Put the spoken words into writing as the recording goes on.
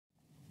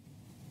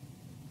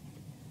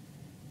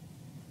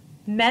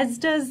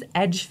MESDA's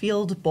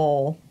Edgefield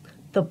Bowl,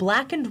 the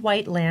black and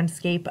white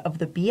landscape of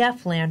the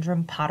B.F.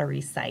 Landrum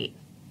pottery site.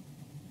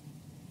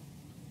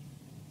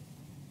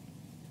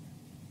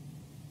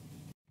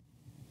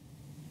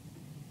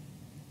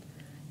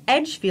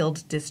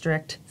 Edgefield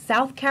District,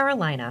 South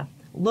Carolina,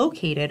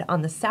 located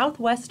on the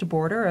southwest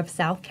border of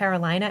South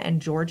Carolina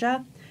and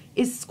Georgia,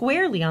 is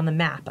squarely on the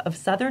map of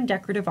Southern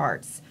decorative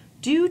arts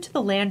due to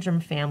the Landrum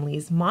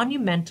family's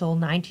monumental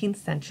 19th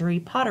century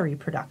pottery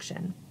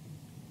production.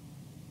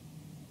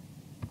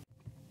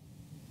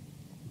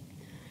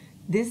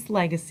 This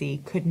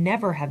legacy could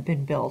never have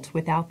been built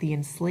without the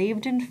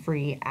enslaved and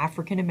free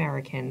African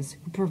Americans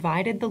who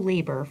provided the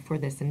labor for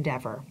this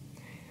endeavor.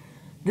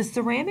 The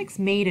ceramics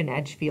made in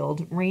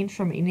Edgefield range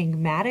from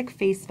enigmatic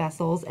face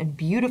vessels and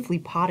beautifully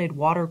potted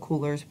water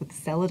coolers with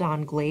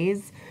celadon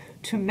glaze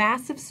to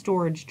massive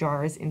storage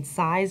jars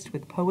incised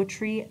with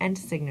poetry and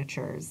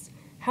signatures.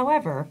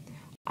 However,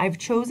 I've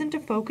chosen to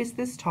focus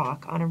this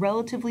talk on a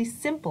relatively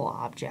simple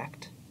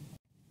object: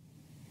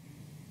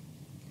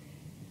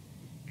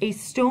 a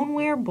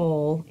stoneware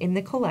bowl in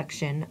the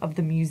collection of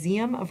the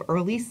Museum of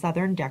Early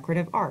Southern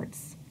Decorative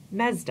Arts,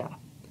 MESDA.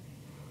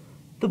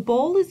 The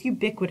bowl is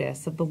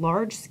ubiquitous of the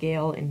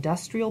large-scale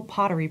industrial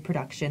pottery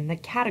production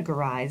that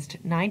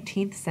categorized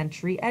 19th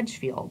century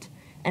Edgefield,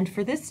 and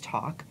for this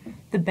talk,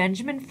 the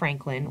Benjamin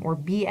Franklin, or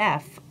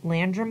B.F.,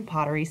 Landrum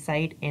pottery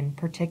site in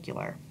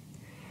particular.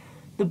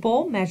 The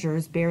bowl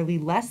measures barely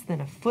less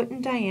than a foot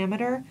in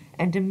diameter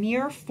and a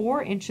mere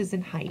 4 inches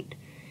in height,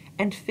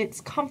 and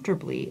fits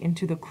comfortably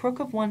into the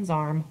crook of one's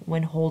arm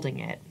when holding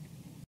it.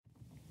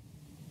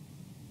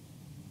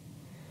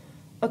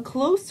 A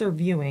closer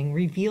viewing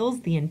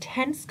reveals the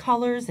intense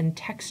colors and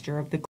texture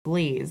of the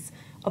glaze,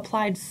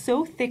 applied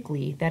so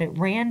thickly that it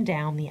ran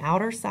down the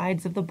outer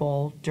sides of the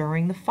bowl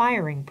during the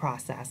firing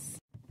process,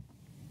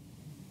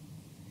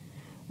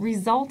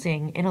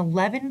 resulting in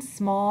 11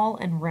 small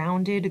and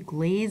rounded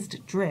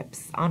glazed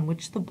drips on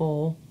which the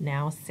bowl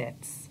now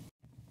sits.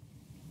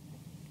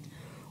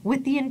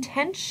 With the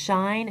intense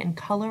shine and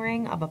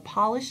coloring of a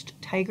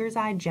polished tiger's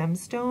eye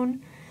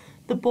gemstone,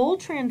 the bowl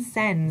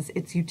transcends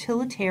its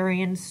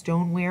utilitarian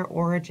stoneware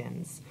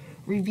origins,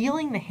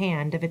 revealing the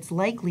hand of its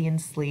likely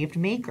enslaved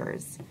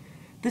makers.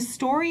 The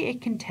story it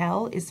can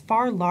tell is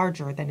far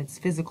larger than its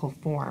physical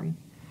form.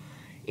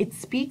 It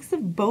speaks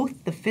of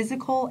both the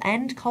physical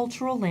and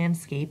cultural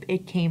landscape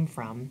it came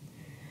from.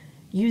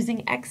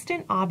 Using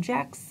extant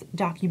objects,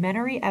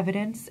 documentary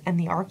evidence, and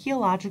the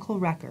archaeological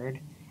record,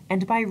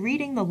 and by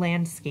reading the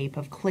landscape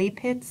of clay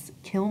pits,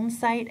 kiln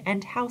site,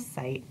 and house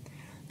site,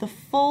 the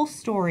full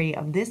story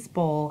of this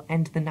bowl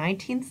and the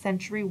 19th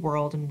century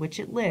world in which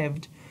it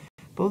lived,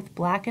 both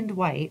black and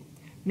white,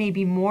 may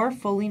be more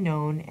fully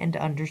known and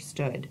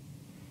understood.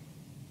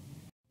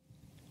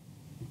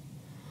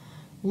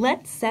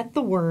 Let's set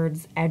the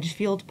words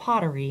Edgefield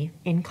pottery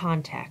in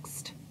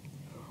context.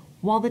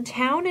 While the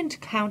town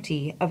and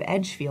county of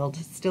Edgefield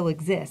still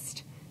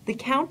exist, the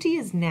county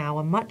is now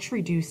a much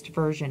reduced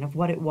version of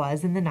what it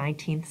was in the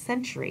 19th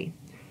century.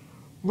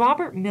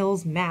 Robert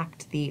Mills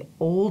mapped the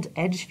Old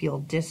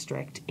Edgefield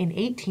district in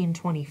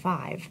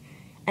 1825,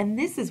 and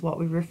this is what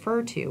we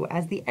refer to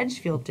as the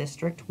Edgefield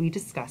district we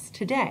discuss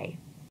today.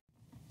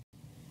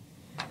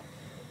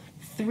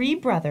 3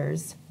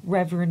 brothers,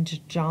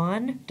 Reverend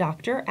John,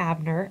 Dr.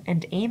 Abner,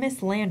 and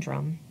Amos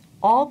Landrum,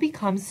 all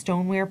become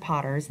stoneware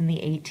potters in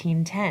the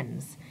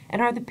 1810s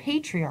and are the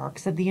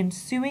patriarchs of the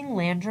ensuing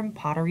Landrum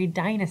pottery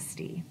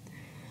dynasty.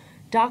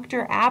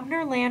 Dr.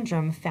 Abner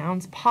Landrum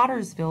founds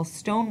Pottersville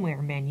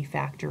Stoneware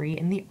Manufactory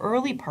in the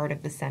early part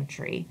of the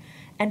century,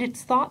 and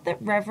it's thought that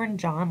Reverend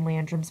John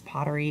Landrum's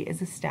pottery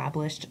is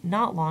established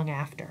not long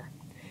after.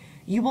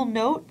 You will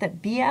note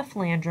that B.F.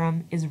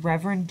 Landrum is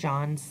Reverend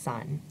John's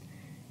son.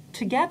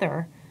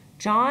 Together,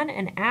 John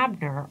and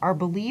Abner are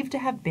believed to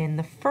have been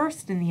the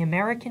first in the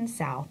American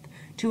South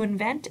to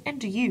invent and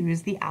to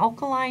use the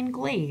alkaline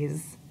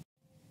glaze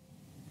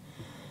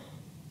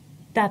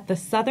that the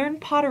Southern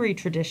pottery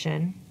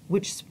tradition,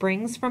 which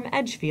springs from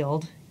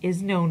Edgefield,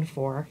 is known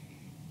for.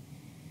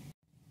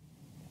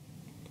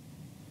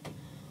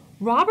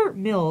 Robert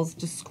Mills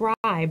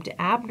described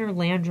Abner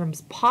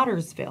Landrum's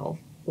Pottersville,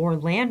 or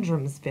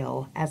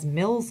Landrumsville as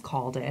Mills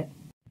called it,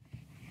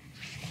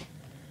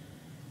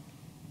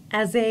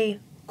 as a,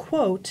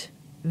 quote,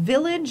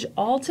 village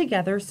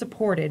altogether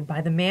supported by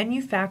the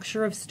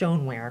manufacture of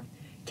stoneware,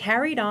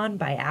 carried on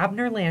by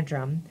Abner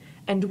Landrum,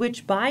 and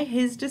which by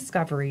his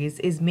discoveries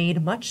is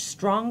made much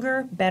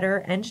stronger, better,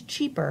 and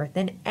cheaper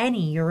than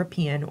any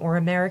European or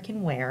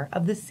American ware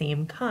of the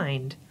same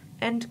kind,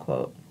 end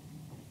quote.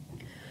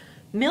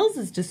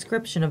 Mills's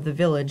description of the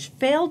village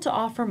failed to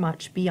offer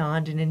much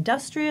beyond an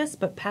industrious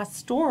but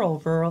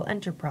pastoral rural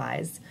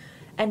enterprise,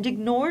 and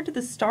ignored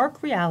the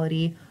stark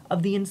reality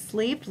of the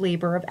enslaved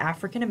labor of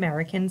African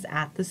Americans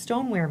at the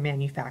stoneware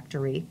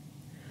manufactory.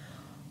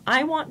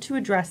 I want to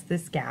address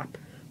this gap,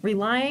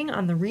 relying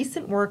on the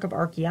recent work of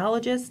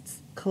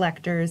archaeologists,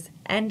 collectors,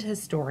 and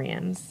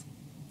historians.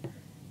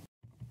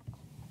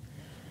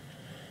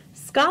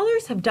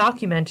 Scholars have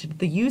documented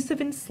the use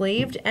of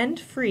enslaved and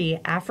free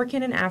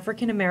African and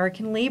African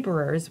American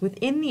laborers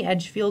within the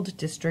Edgefield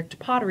district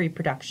pottery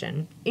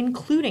production,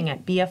 including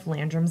at B.F.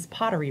 Landrum's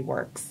Pottery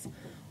Works.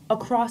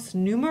 Across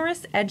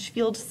numerous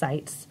Edgefield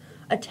sites,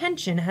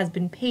 attention has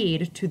been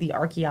paid to the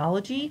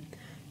archaeology,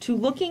 to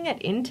looking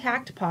at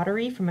intact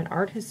pottery from an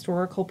art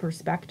historical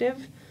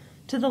perspective,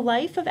 to the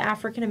life of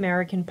African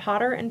American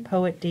potter and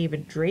poet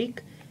David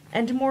Drake,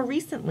 and more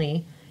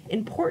recently,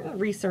 important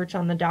research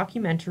on the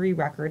documentary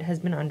record has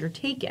been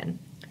undertaken.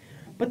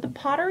 But the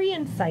pottery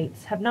and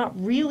sites have not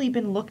really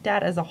been looked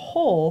at as a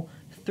whole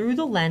through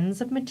the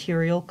lens of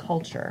material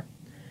culture.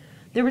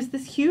 There was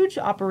this huge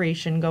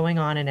operation going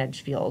on in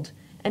Edgefield,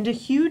 and a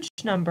huge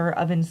number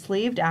of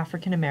enslaved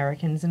African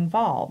Americans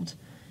involved.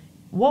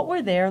 What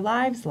were their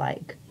lives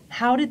like?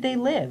 How did they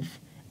live?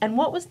 And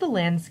what was the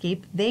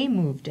landscape they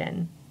moved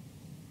in?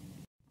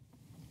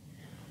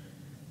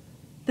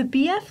 The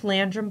B.F.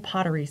 Landrum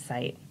pottery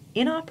site,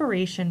 in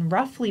operation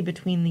roughly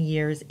between the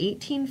years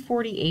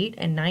 1848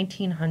 and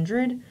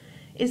 1900,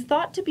 is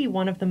thought to be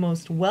one of the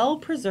most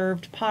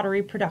well-preserved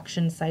pottery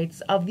production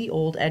sites of the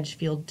old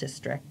Edgefield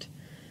district.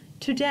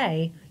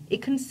 Today,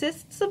 it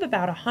consists of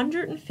about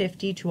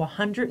 150 to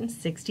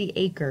 160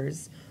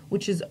 acres,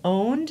 which is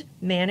owned,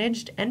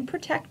 managed, and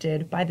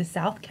protected by the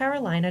South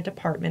Carolina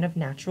Department of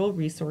Natural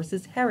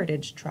Resources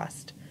Heritage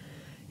Trust.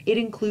 It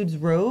includes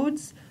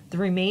roads, the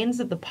remains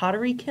of the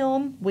pottery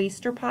kiln,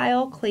 waster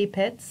pile, clay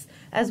pits,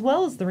 as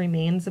well as the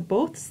remains of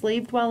both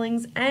slave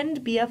dwellings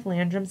and B.F.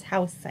 Landrum's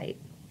house site.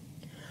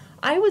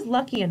 I was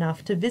lucky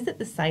enough to visit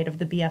the site of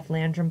the B.F.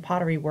 Landrum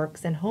Pottery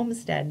Works and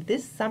Homestead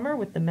this summer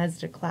with the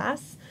MESDA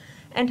class,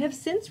 and have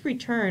since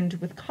returned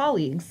with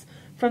colleagues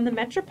from the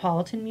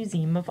Metropolitan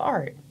Museum of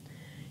Art.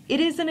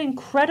 It is an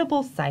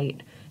incredible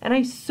site, and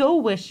I so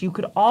wish you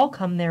could all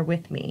come there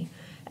with me.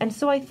 And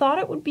so I thought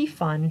it would be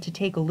fun to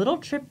take a little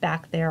trip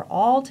back there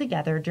all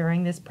together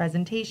during this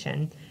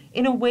presentation,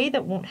 in a way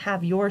that won't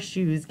have your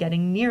shoes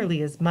getting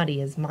nearly as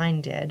muddy as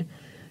mine did,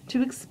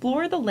 to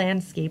explore the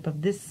landscape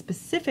of this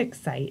specific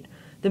site,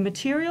 the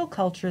material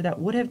culture that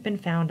would have been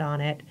found on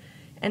it,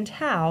 and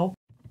how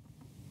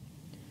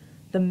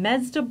the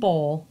MESDA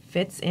bowl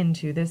fits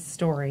into this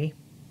story.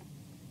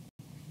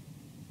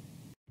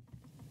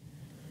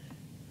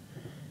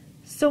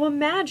 So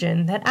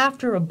imagine that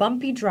after a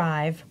bumpy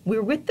drive,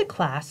 we're with the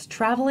class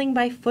traveling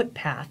by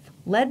footpath,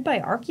 led by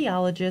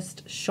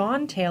archaeologist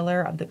Sean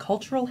Taylor of the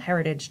Cultural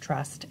Heritage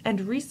Trust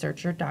and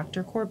researcher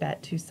Dr.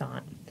 Corbett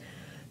Toussaint.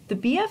 The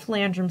B.F.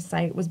 Landrum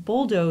site was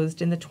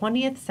bulldozed in the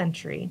 20th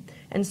century,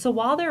 and so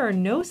while there are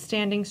no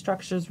standing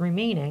structures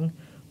remaining,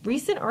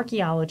 recent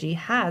archaeology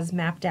has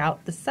mapped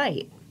out the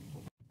site.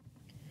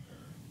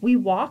 We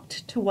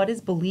walked to what is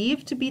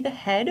believed to be the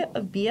head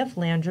of B.F.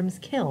 Landrum's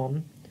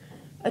kiln.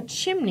 A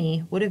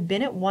chimney would have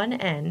been at one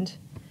end,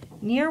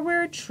 near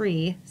where a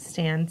tree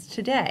stands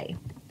today.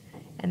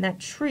 And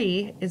that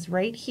tree is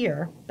right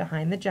here,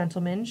 behind the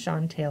gentleman,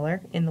 Sean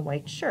Taylor, in the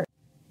white shirt.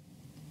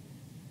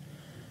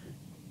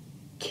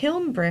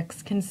 Kiln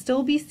bricks can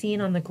still be seen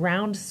on the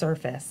ground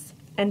surface,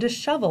 and a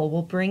shovel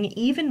will bring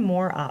even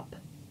more up.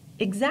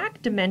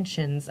 Exact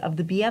dimensions of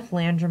the B.F.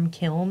 Landrum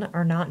kiln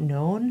are not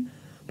known,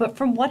 but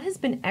from what has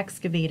been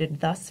excavated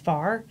thus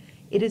far,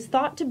 it is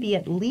thought to be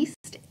at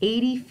least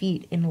 80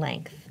 feet in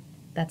length.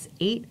 That's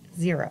 80.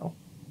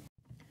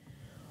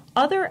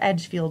 Other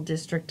Edgefield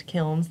district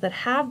kilns that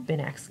have been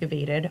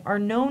excavated are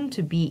known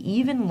to be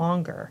even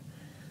longer.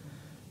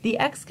 The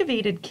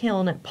excavated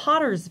kiln at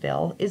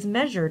Pottersville is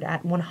measured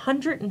at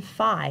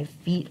 105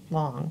 feet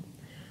long.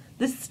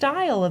 The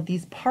style of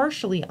these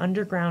partially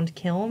underground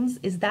kilns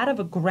is that of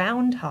a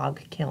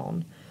groundhog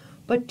kiln,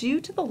 but due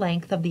to the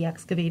length of the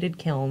excavated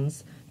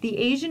kilns, the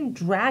Asian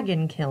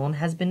dragon kiln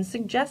has been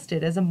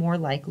suggested as a more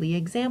likely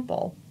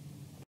example.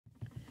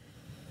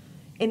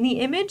 In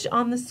the image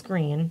on the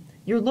screen,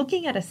 you're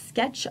looking at a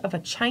sketch of a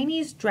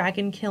Chinese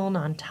dragon kiln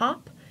on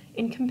top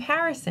in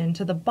comparison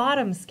to the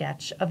bottom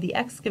sketch of the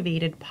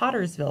excavated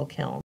Pottersville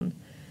kiln,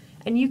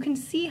 and you can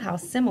see how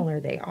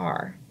similar they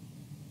are.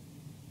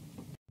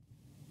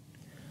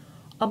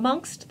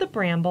 Amongst the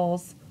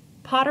brambles,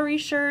 pottery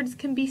sherds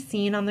can be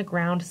seen on the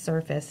ground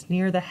surface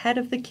near the head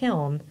of the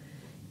kiln,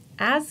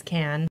 as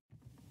can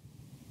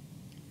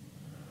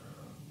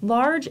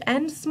large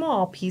and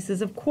small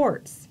pieces of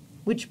quartz,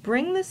 which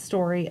bring the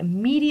story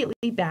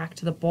immediately back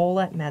to the bowl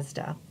at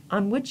MESDA,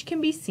 on which can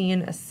be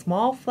seen a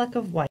small fleck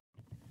of white.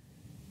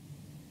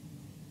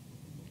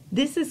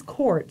 This is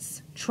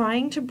quartz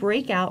trying to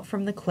break out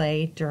from the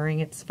clay during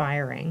its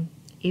firing,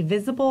 a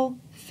visible,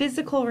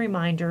 physical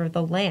reminder of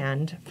the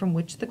land from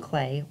which the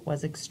clay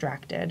was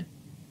extracted.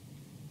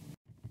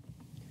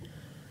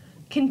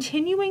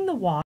 Continuing the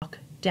walk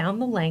down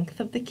the length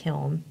of the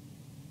kiln,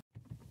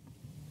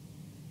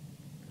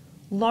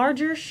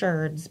 larger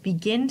sherds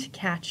begin to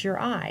catch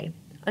your eye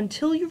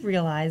until you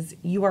realize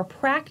you are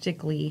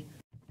practically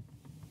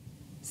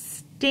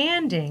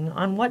standing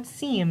on what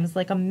seems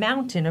like a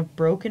mountain of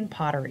broken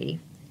pottery,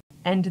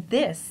 and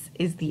this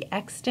is the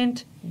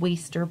extant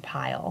waster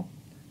pile.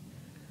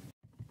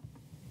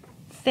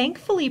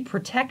 thankfully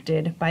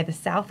protected by the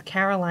South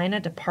Carolina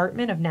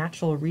Department of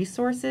Natural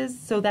Resources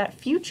so that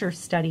future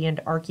study and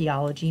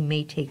archaeology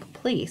may take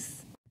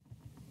place.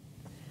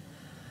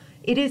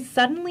 It is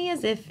suddenly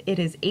as if it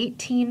is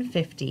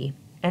 1850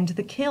 and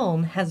the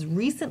kiln has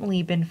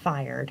recently been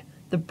fired,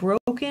 the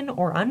broken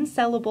or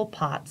unsellable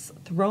pots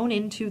thrown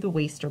into the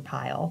waster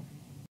pile.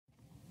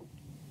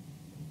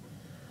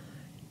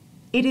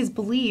 It is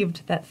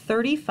believed that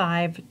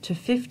 35 to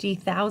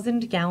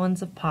 50,000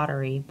 gallons of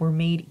pottery were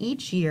made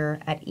each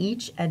year at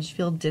each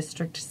Edgefield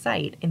district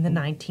site in the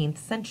 19th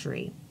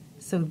century.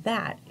 So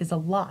that is a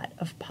lot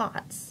of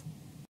pots.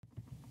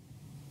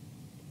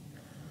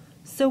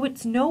 So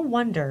it's no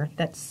wonder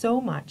that so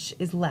much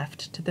is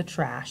left to the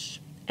trash,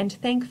 and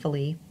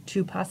thankfully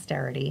to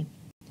posterity.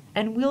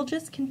 And we'll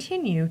just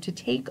continue to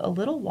take a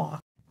little walk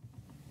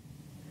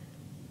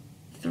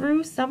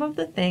through some of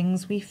the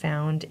things we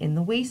found in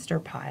the waster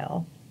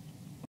pile.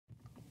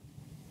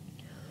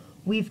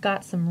 We've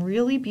got some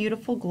really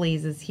beautiful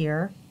glazes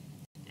here,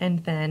 and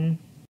then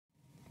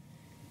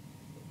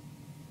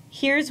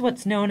here's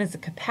what's known as a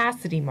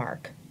capacity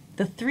mark.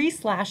 The 3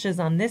 slashes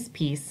on this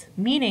piece,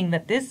 meaning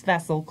that this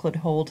vessel could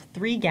hold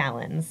 3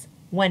 gallons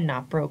when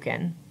not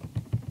broken.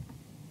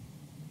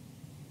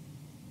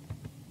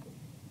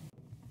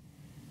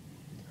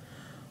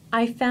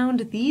 I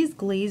found these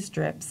glaze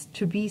drips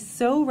to be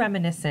so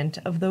reminiscent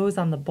of those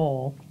on the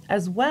bowl,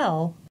 as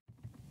well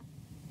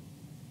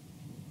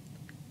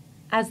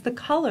as the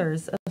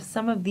colors of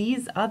some of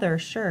these other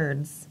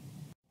sherds.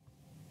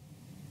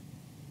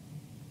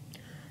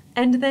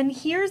 And then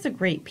here's a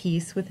great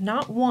piece with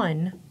not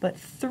 1, but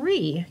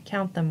 3,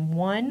 count them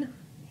 1,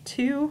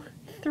 2,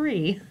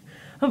 3,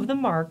 of the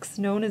marks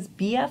known as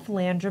B.F.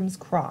 Landrum's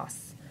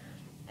cross.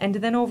 And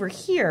then over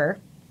here,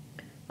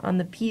 on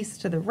the piece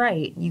to the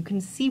right, you can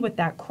see what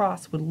that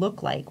cross would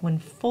look like when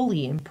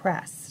fully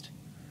impressed.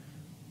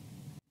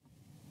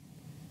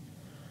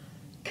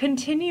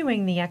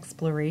 Continuing the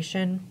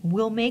exploration,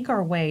 we'll make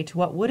our way to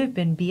what would have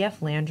been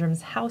B.F.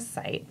 Landrum's house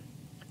site.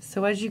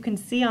 So as you can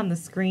see on the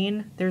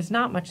screen, there's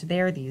not much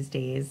there these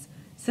days,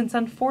 since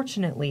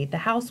unfortunately the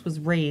house was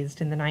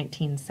razed in the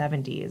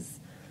 1970s.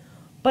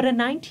 But a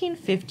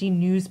 1950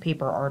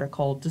 newspaper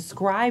article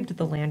described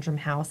the Landrum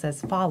house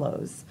as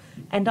follows,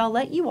 and I'll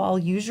let you all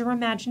use your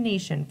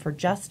imagination for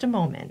just a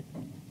moment.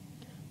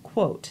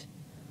 Quote,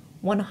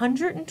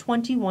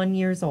 121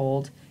 years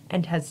old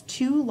and has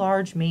 2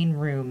 large main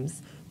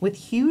rooms with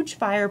huge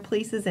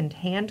fireplaces and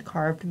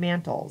hand-carved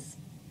mantels.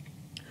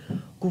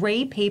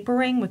 Gray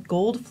papering with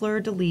gold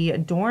fleur-de-lis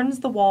adorns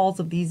the walls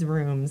of these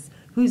rooms,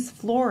 whose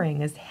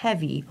flooring is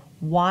heavy,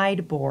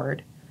 wide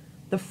board.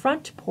 The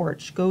front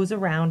porch goes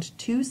around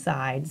 2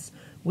 sides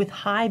with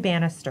high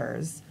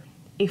banisters.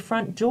 A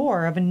front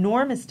door of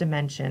enormous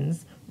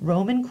dimensions,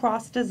 Roman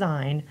cross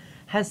design,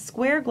 has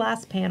square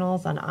glass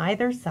panels on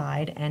either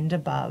side and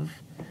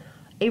above.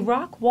 A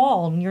rock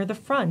wall near the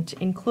front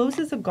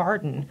encloses a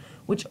garden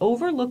which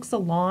overlooks a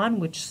lawn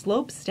which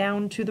slopes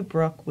down to the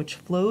brook which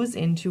flows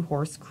into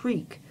Horse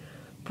Creek.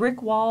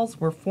 Brick walls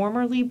were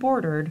formerly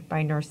bordered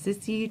by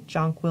narcissi,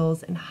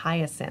 jonquils, and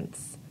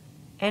hyacinths.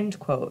 End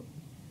quote.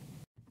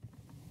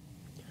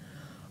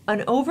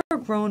 An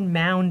overgrown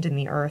mound in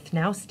the earth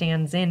now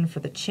stands in for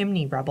the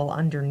chimney rubble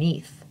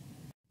underneath.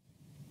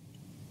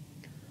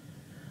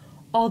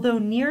 Although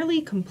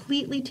nearly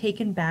completely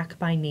taken back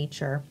by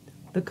nature,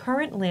 the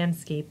current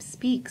landscape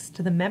speaks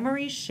to the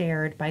memories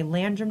shared by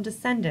Landrum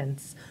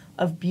descendants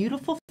of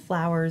beautiful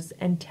flowers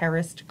and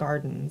terraced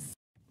gardens.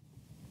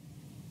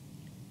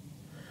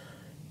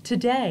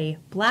 Today,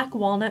 black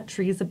walnut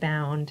trees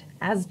abound,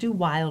 as do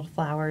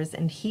wildflowers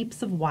and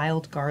heaps of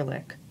wild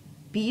garlic.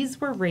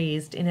 Bees were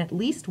raised in at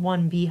least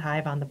 1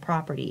 beehive on the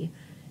property,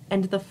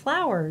 and the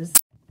flowers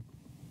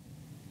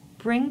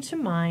bring to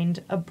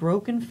mind a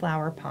broken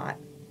flower pot.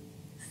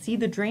 See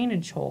the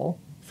drainage hole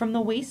from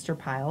the waster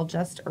pile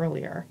just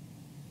earlier.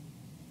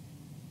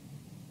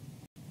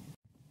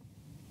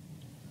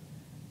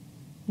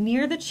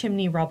 Near the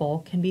chimney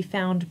rubble can be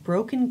found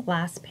broken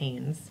glass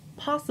panes,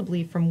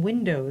 possibly from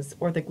windows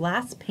or the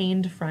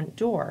glass-paned front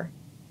door,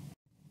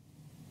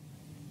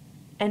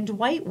 and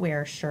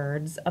whiteware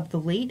sherds of the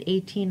late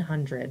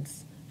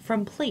 1800s,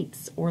 from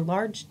plates or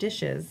large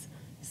dishes,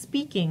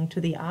 speaking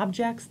to the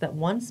objects that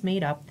once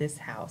made up this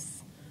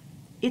house.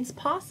 It's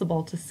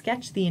possible to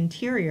sketch the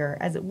interior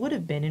as it would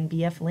have been in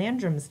B.F.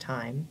 Landrum's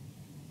time.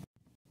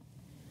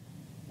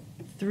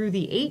 Through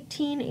the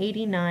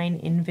 1889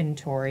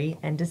 inventory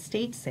and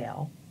estate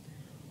sale,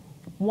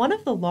 one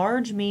of the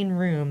large main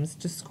rooms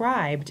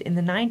described in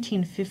the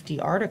 1950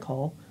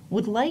 article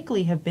would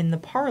likely have been the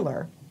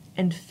parlor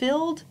and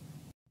filled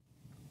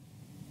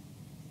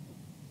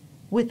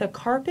with a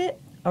carpet,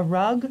 a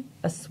rug,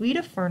 a suite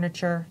of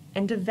furniture,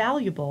 and a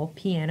valuable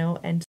piano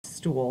and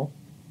stool.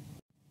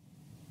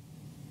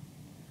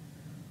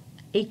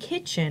 A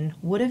kitchen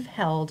would have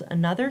held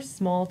another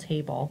small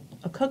table,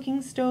 a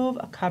cooking stove,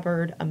 a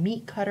cupboard, a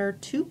meat cutter,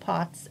 2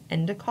 pots,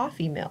 and a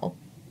coffee mill.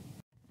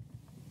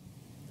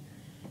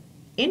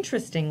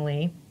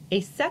 Interestingly, A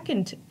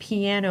second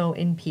piano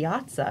in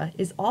piazza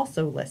is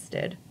also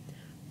listed.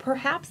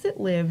 Perhaps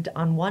it lived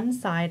on one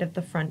side of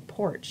the front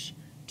porch,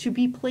 to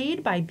be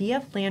played by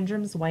B.F.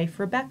 Landrum's wife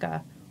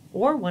Rebecca,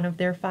 or one of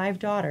their 5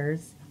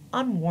 daughters,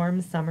 on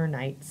warm summer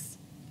nights.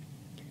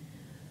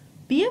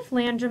 B.F.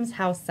 Landrum's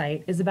house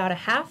site is about a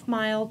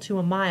half-mile to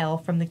a mile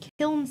from the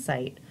kiln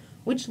site,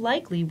 which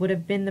likely would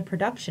have been the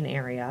production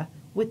area,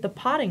 with the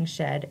potting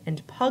shed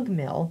and pug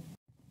mill,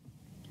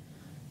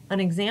 an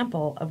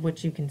example of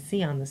which you can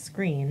see on the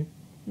screen,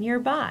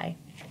 nearby.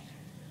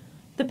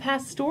 The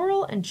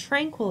pastoral and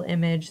tranquil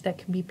image that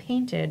can be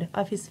painted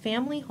of his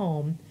family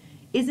home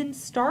is in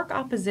stark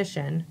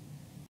opposition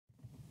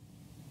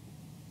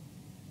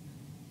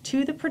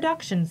to the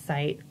production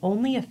site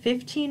only a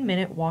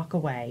 15-minute walk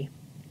away,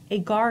 a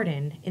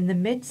garden in the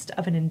midst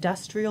of an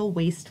industrial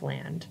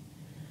wasteland.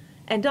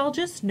 And I'll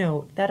just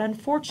note that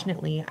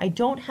unfortunately I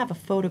don't have a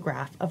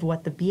photograph of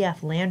what the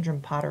B.F. Landrum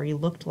pottery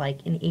looked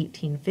like in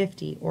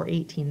 1850 or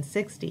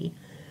 1860,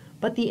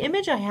 but the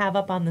image I have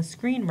up on the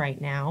screen right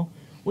now,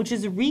 which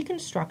is a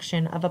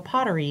reconstruction of a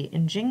pottery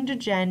in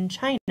Jingdezhen,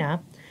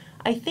 China,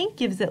 I think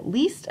gives at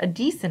least a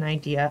decent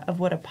idea of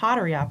what a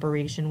pottery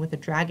operation with a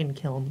dragon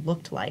kiln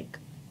looked like.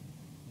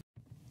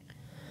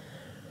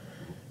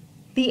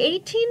 The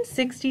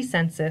 1860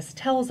 census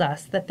tells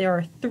us that there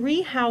are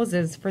 3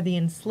 houses for the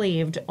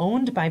enslaved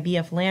owned by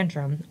B.F.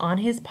 Landrum on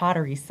his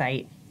pottery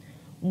site.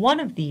 One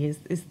of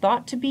these is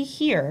thought to be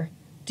here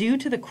due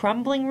to the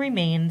crumbling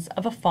remains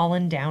of a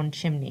fallen down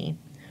chimney.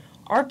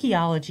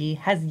 Archaeology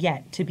has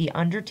yet to be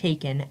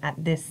undertaken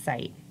at this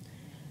site.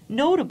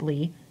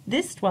 Notably,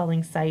 this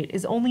dwelling site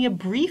is only a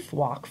brief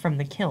walk from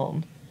the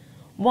kiln.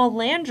 While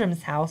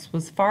Landrum's house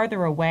was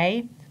farther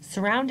away,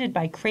 surrounded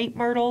by crepe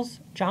myrtles,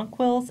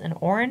 jonquils, and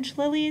orange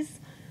lilies,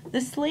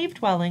 the slave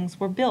dwellings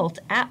were built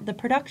at the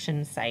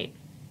production site.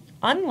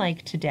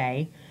 Unlike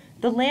today,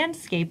 the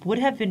landscape would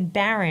have been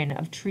barren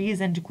of trees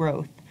and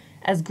growth,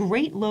 as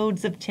great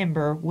loads of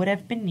timber would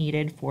have been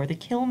needed for the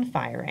kiln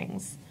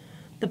firings.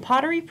 The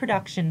pottery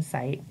production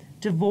site,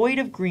 devoid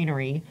of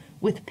greenery,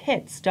 with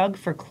pits dug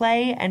for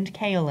clay and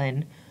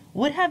kaolin,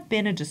 would have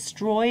been a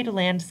destroyed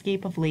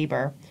landscape of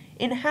labor,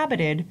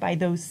 inhabited by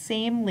those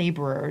same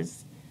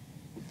laborers.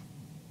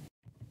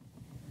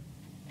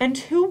 And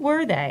who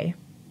were they?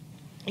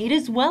 It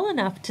is well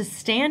enough to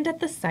stand at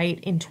the site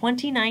in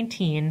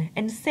 2019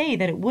 and say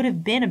that it would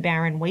have been a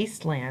barren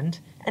wasteland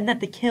and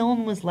that the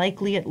kiln was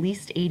likely at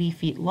least 80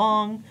 feet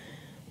long,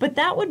 but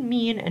that would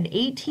mean an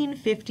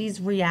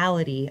 1850s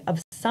reality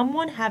of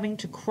someone having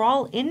to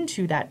crawl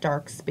into that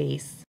dark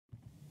space,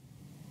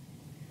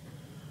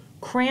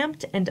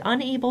 cramped and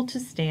unable to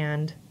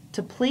stand,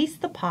 to place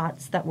the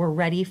pots that were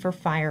ready for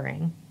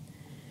firing.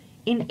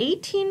 In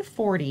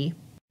 1840,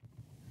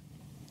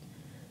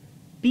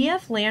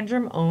 B.F.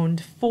 Landrum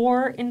owned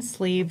 4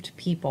 enslaved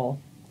people,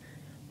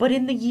 but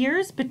in the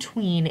years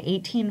between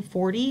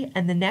 1840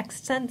 and the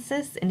next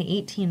census in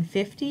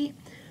 1850,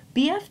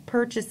 B.F.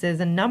 purchases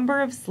a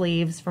number of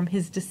slaves from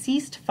his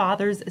deceased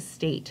father's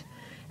estate,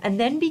 and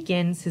then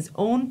begins his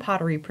own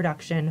pottery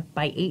production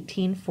by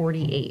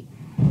 1848.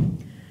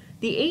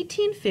 The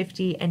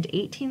 1850 and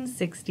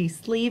 1860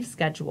 slave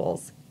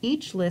schedules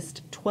each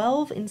list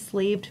 12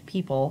 enslaved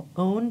people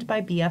owned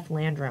by B.F.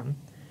 Landrum.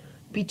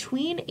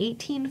 Between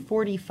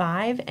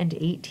 1845 and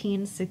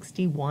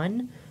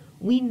 1861,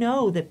 we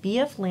know that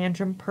B.F.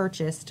 Landrum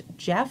purchased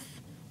Jeff,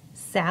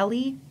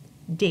 Sally,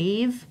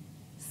 Dave,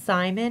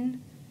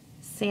 Simon,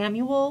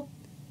 Samuel,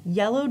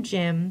 Yellow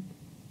Jim,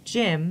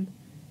 Jim,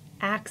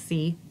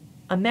 Axie,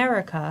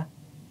 America,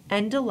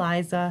 and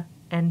Eliza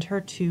and her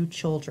 2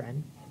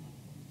 children.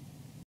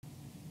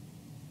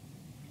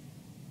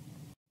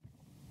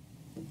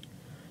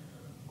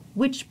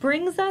 Which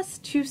brings us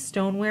to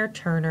stoneware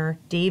turner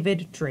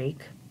David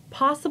Drake,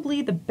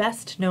 possibly the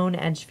best-known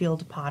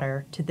Edgefield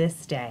potter to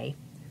this day.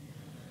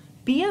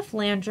 B.F.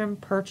 Landrum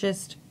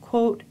purchased,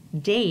 quote,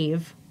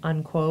 Dave,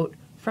 unquote,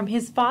 from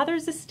his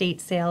father's estate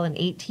sale in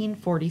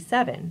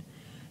 1847,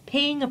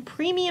 paying a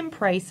premium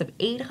price of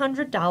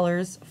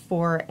 $800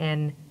 for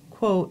an,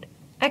 quote,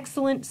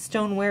 excellent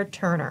stoneware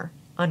turner,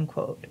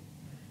 unquote.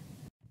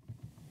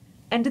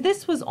 And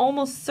this was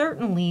almost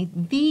certainly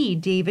the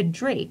David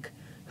Drake,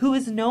 who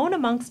is known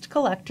amongst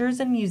collectors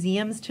and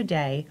museums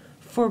today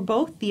for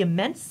both the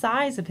immense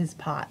size of his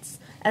pots,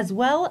 as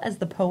well as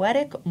the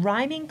poetic,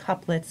 rhyming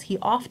couplets he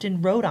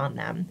often wrote on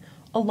them,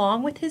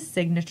 along with his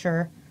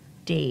signature,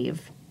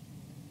 Dave.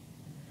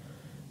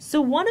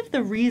 So one of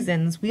the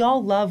reasons we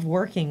all love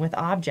working with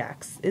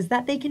objects is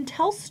that they can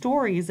tell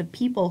stories of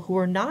people who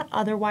are not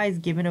otherwise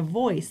given a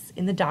voice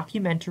in the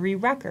documentary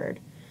record,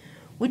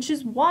 which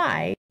is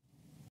why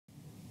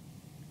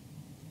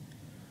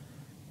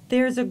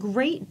there's a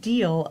great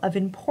deal of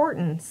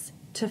importance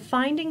to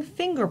finding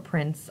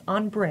fingerprints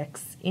on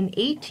bricks in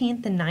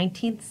 18th and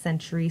 19th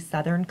century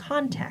Southern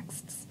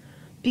contexts,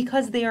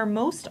 because they are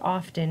most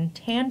often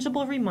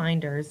tangible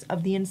reminders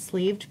of the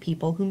enslaved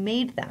people who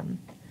made them.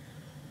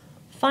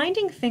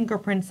 Finding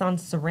fingerprints on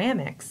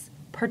ceramics,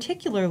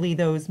 particularly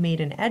those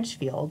made in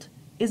Edgefield,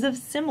 is of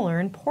similar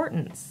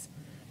importance.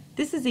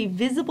 This is a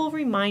visible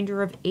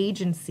reminder of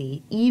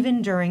agency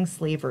even during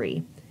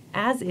slavery,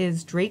 as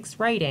is Drake's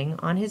writing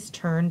on his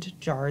turned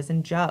jars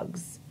and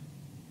jugs.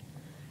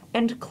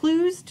 And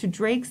clues to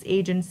Drake's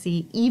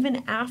agency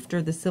even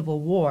after the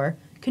Civil War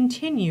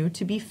continue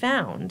to be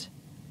found.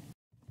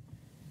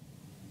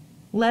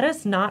 Let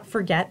us not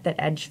forget that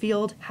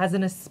Edgefield has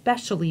an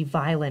especially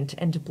violent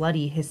and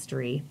bloody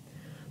history.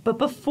 But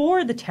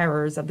before the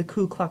terrors of the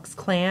Ku Klux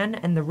Klan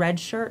and the Red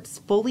Shirts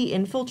fully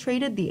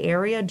infiltrated the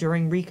area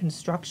during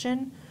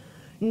Reconstruction,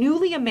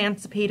 newly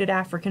emancipated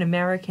African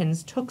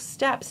Americans took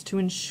steps to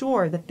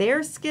ensure that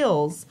their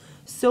skills,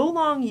 so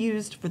long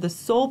used for the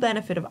sole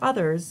benefit of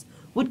others,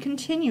 would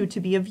continue to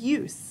be of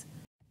use.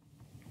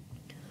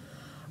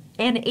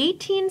 An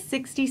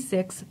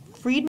 1866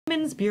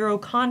 Freedmen's Bureau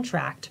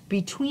contract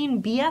between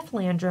B.F.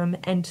 Landrum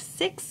and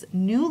 6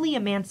 newly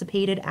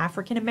emancipated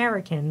African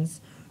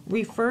Americans,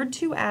 referred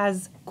to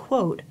as,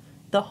 quote,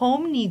 the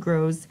home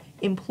Negroes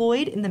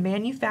employed in the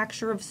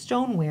manufacture of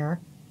stoneware,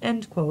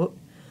 end quote,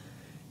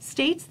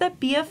 states that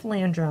B.F.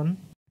 Landrum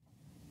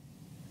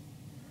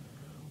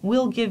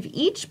will give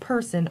each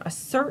person a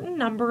certain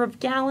number of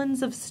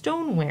gallons of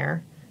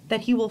stoneware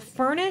that he will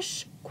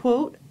furnish,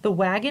 quote, the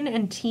wagon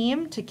and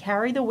team to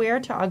carry the ware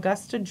to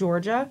Augusta,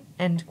 Georgia,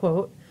 end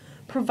quote,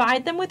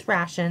 provide them with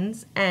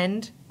rations,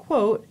 and,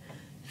 quote,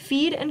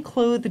 feed and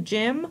clothe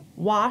Jim,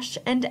 Wash,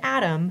 and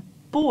Adam,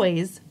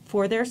 boys,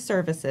 for their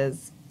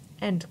services,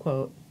 end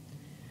quote.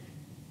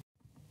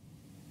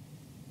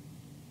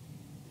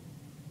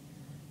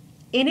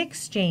 In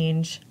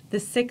exchange, the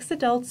 6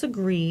 adults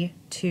agree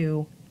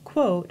to,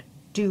 quote,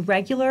 do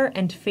regular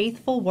and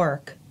faithful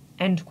work,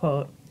 end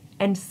quote,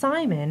 and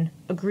Simon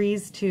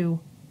agrees to,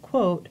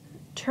 quote,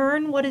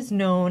 turn what is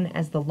known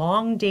as the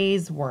long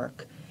day's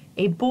work,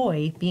 a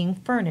boy being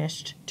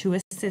furnished to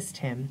assist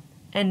him,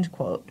 end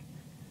quote.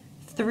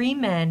 3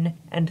 men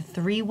and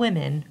 3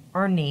 women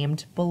are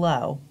named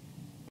below.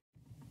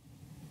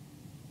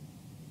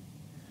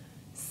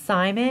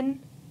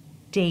 Simon,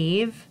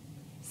 Dave,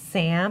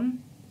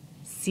 Sam,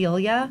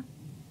 Celia,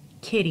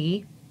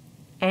 Kitty,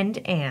 and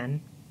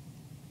Anne.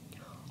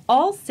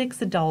 All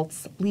 6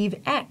 adults leave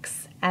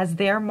X as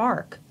their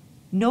mark.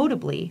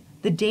 Notably,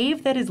 the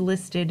Dave that is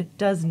listed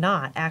does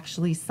not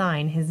actually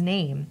sign his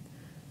name.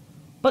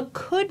 But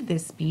could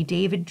this be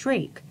David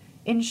Drake,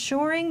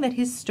 ensuring that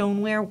his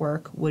stoneware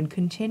work would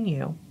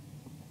continue?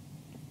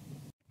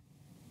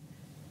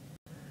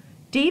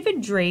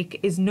 David Drake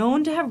is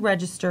known to have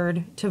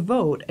registered to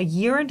vote a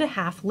year and a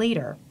half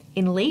later,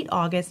 in late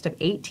August of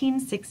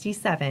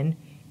 1867,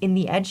 in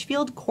the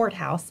Edgefield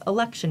Courthouse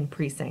election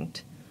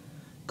precinct.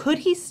 Could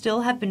he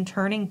still have been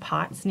turning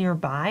pots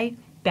nearby,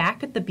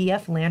 back at the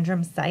B.F.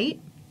 Landrum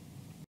site?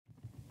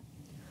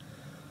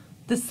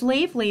 The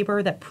slave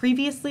labor that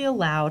previously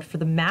allowed for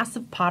the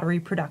massive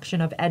pottery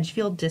production of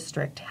Edgefield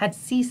District had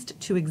ceased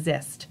to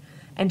exist,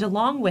 and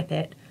along with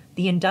it,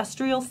 the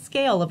industrial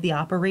scale of the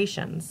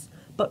operations,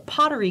 but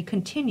pottery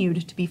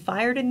continued to be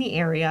fired in the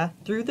area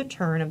through the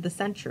turn of the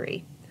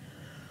century.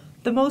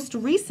 The most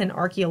recent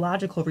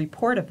archaeological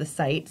report of the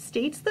site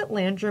states that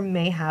Landrum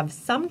may have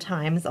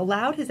sometimes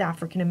allowed his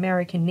African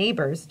American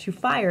neighbors to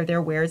fire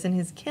their wares in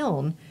his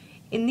kiln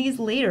in these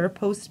later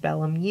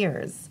postbellum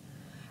years.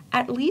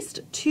 At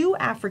least 2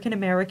 African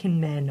American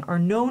men are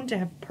known to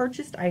have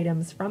purchased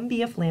items from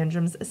B.F.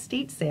 Landrum's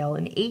estate sale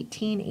in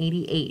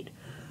 1888,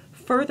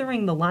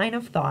 furthering the line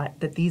of thought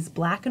that these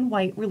black and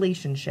white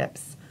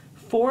relationships,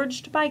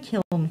 forged by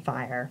kiln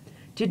fire,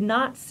 did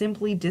not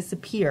simply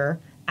disappear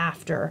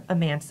after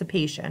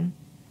emancipation.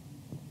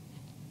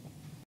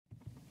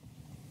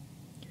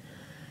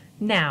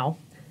 Now,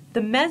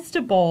 the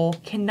MESDA Bowl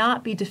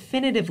cannot be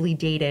definitively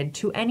dated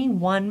to any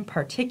one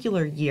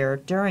particular year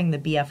during the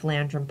B.F.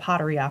 Landrum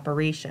pottery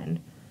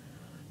operation,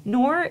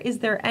 nor is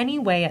there any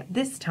way at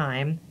this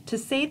time to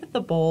say that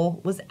the bowl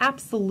was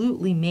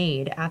absolutely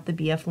made at the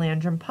B.F.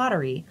 Landrum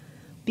pottery,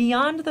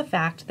 beyond the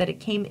fact that it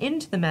came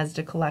into the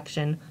MESDA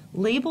collection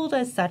labeled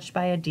as such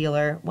by a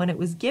dealer when it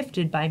was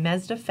gifted by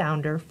MESDA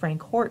founder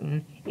Frank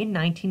Horton in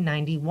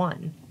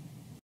 1991.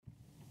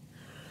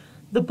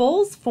 The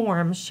bowl's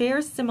form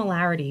shares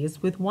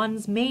similarities with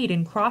ones made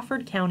in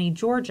Crawford County,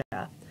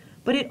 Georgia,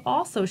 but it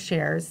also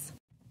shares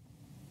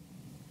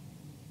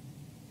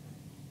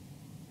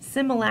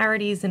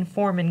similarities in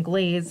form and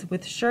glaze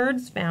with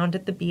sherds found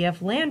at the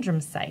B.F.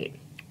 Landrum site,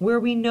 where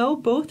we know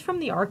both from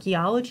the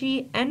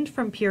archaeology and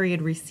from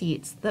period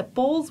receipts that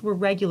bowls were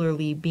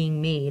regularly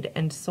being made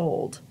and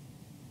sold.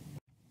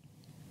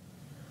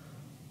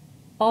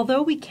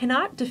 Although we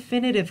cannot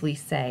definitively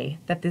say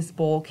that this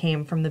bowl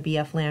came from the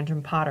B.F.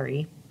 Landrum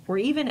pottery, or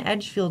even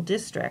Edgefield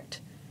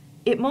district,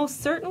 it most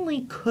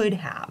certainly could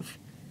have.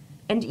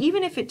 And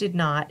even if it did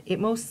not, it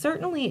most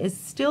certainly is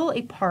still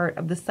a part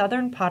of the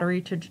Southern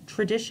pottery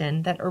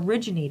tradition that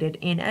originated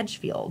in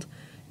Edgefield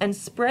and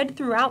spread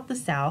throughout the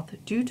South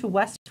due to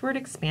westward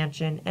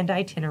expansion and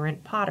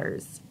itinerant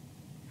potters.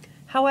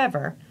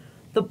 However,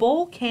 the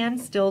bowl can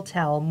still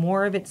tell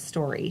more of its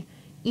story,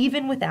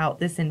 even without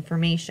this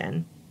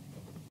information.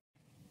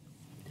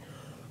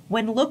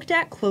 When looked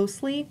at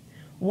closely,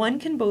 One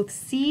can both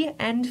see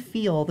and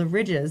feel the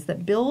ridges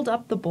that build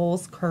up the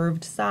bowl's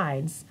curved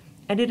sides,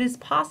 and it is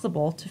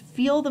possible to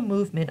feel the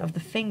movement of the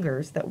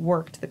fingers that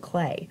worked the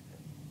clay.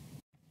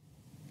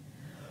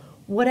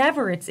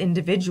 Whatever its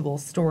individual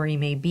story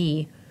may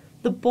be,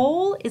 the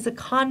bowl is a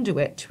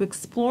conduit to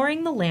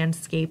exploring the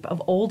landscape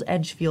of Old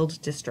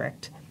Edgefield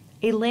District,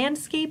 a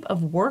landscape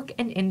of work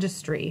and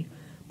industry,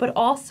 but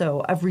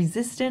also of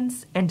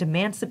resistance and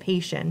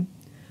emancipation.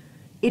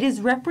 It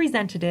is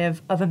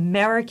representative of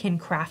American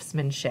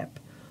craftsmanship,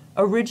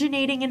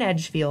 originating in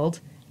Edgefield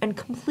and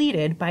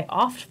completed by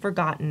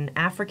oft-forgotten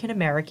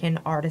African-American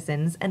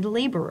artisans and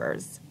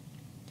laborers.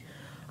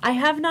 I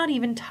have not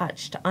even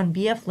touched on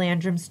B.F.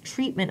 Landrum's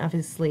treatment of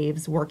his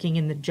slaves working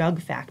in the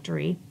jug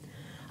factory.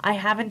 I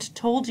haven't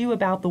told you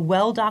about the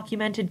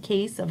well-documented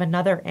case of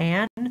another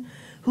Anne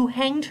who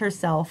hanged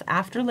herself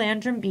after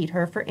Landrum beat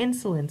her for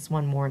insolence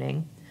one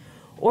morning,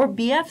 or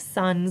B.F.'s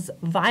son's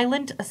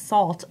violent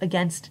assault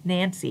against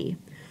Nancy,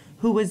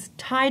 who was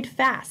tied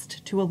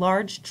fast to a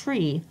large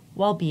tree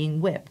while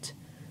being whipped.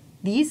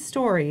 These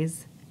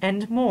stories,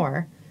 and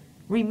more,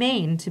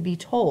 remain to be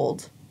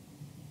told.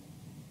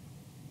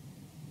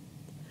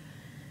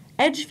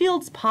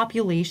 Edgefield's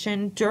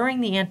population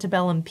during the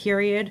antebellum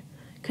period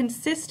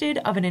consisted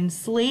of an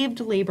enslaved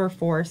labor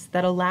force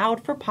that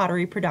allowed for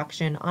pottery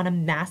production on a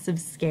massive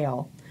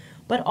scale,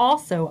 but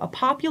also a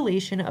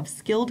population of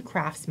skilled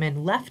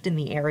craftsmen left in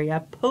the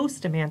area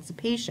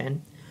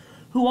post-emancipation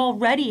who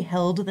already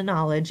held the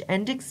knowledge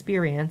and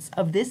experience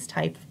of this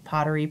type of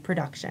pottery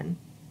production.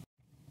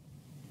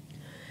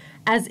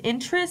 As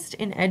interest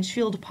in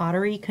Edgefield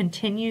pottery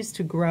continues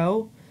to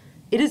grow,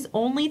 it is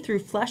only through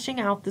fleshing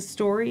out the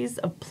stories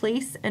of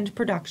place and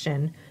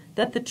production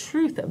that the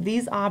truth of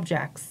these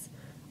objects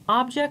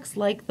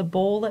like the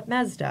bowl at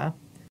MESDA,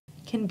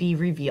 can be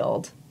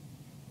revealed.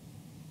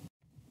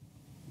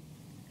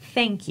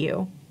 Thank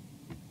you.